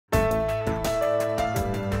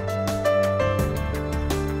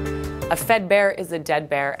A fed bear is a dead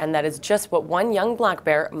bear, and that is just what one young black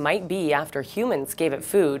bear might be after humans gave it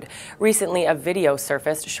food. Recently, a video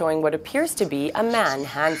surfaced showing what appears to be a man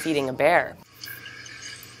hand-feeding a bear.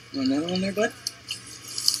 Another one there, bud?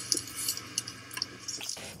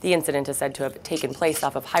 The incident is said to have taken place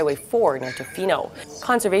off of Highway 4 near Tofino.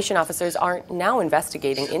 Conservation officers are now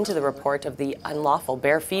investigating into the report of the unlawful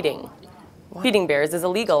bear feeding. Feeding bears is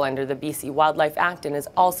illegal under the BC Wildlife Act and is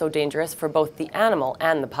also dangerous for both the animal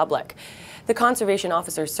and the public. The Conservation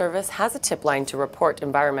Officer Service has a tip line to report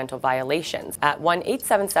environmental violations at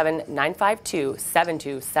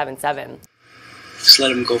 1-877-952-7277. Just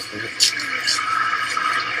let him go for it.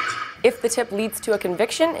 If the tip leads to a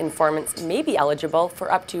conviction, informants may be eligible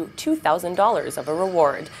for up to $2,000 of a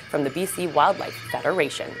reward from the BC Wildlife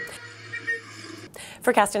Federation.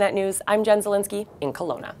 For Castanet News, I'm Jen Zielinski in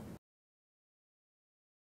Kelowna.